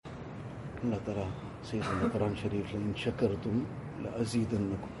Allah Ta'ala says in the Quran Sharif, لَإِن شَكَرْتُمْ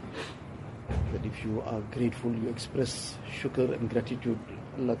لَأَزِيدَنَّكُمْ, that if you are grateful, you express shukr and gratitude,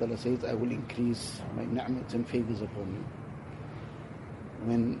 Allah Ta'ala says, I will increase my ni'mats and favors upon you.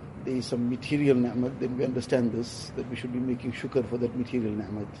 When there is some material ni'mat, then we understand this, that we should be making shukr for that material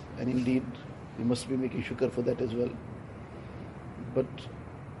ni'mat. And indeed, we must be making shukr for that as well. But,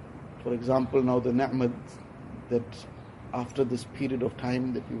 for example, now the ni'mat that after this period of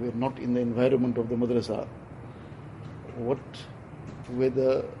time that we were not in the environment of the madrasa, what were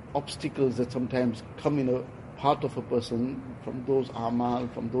the obstacles that sometimes come in a part of a person from those a'mal,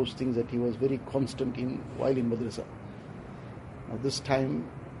 from those things that he was very constant in while in madrasa. Now this time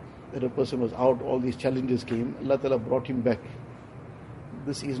that a person was out, all these challenges came, Allah Ta'ala brought him back.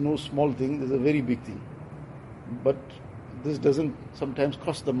 This is no small thing, this is a very big thing. But this doesn't sometimes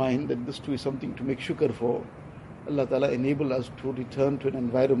cross the mind that this too is something to make shukr for. Allah Ta'ala enable us to return to an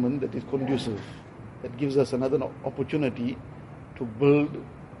environment that is conducive, that gives us another opportunity to build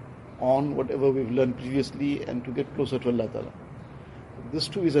on whatever we've learned previously and to get closer to Allah Ta'ala. This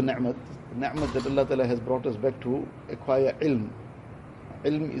too is a ni'mat that Allah Ta'ala has brought us back to acquire ilm.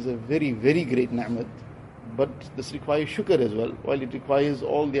 Ilm is a very, very great ni'mat, but this requires shukr as well. While it requires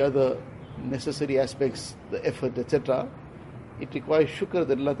all the other necessary aspects, the effort, etc., it requires shukr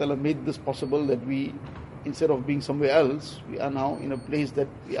that Allah Ta'ala made this possible, that we, instead of being somewhere else, we are now in a place that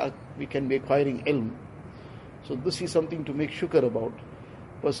we can be acquiring ilm. So this is something to make shukr about.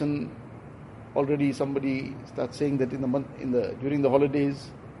 Person, already somebody starts saying that during the holidays,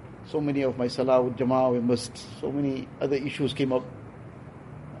 so many of my salah with jama'ah were missed, so many other issues came up.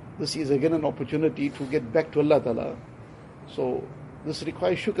 This is again an opportunity to get back to Allah Ta'ala. So this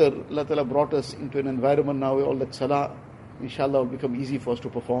requires shukr. Allah Ta'ala brought us into an environment now where all that salah, inshallah, will become easy for us to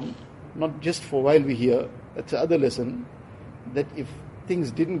perform. Not just for while we're here, that's the other lesson, that if things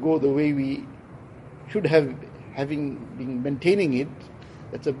didn't go the way we should have, having been maintaining it,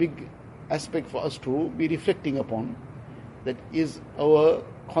 that's a big aspect for us to be reflecting upon. That is our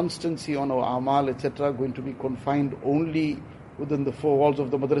constancy on our amal, etc., going to be confined only within the four walls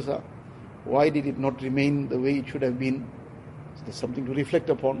of the madrasa? Why did it not remain the way it should have been? So there's something to reflect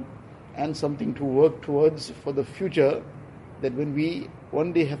upon and something to work towards for the future, that when we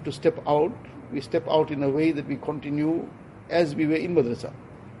one day have to step out, we step out in a way that we continue as we were in madrasa,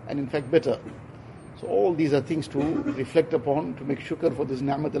 and in fact better. So all these are things to reflect upon, to make shukr for this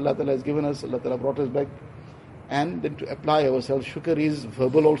ni'mat Allah Ta'ala has given us. Allah Ta'ala brought us back, and then to apply ourselves. Shukr is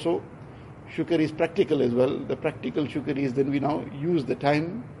verbal also, shukr is practical as well. The practical shukr is then we now use the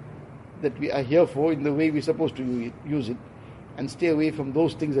time that we are here for in the way we're supposed to use it, and stay away from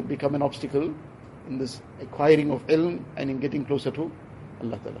those things that become an obstacle in this acquiring of ilm and in getting closer to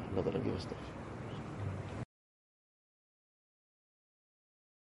Allah Ta'ala. Allah Ta'ala give us that.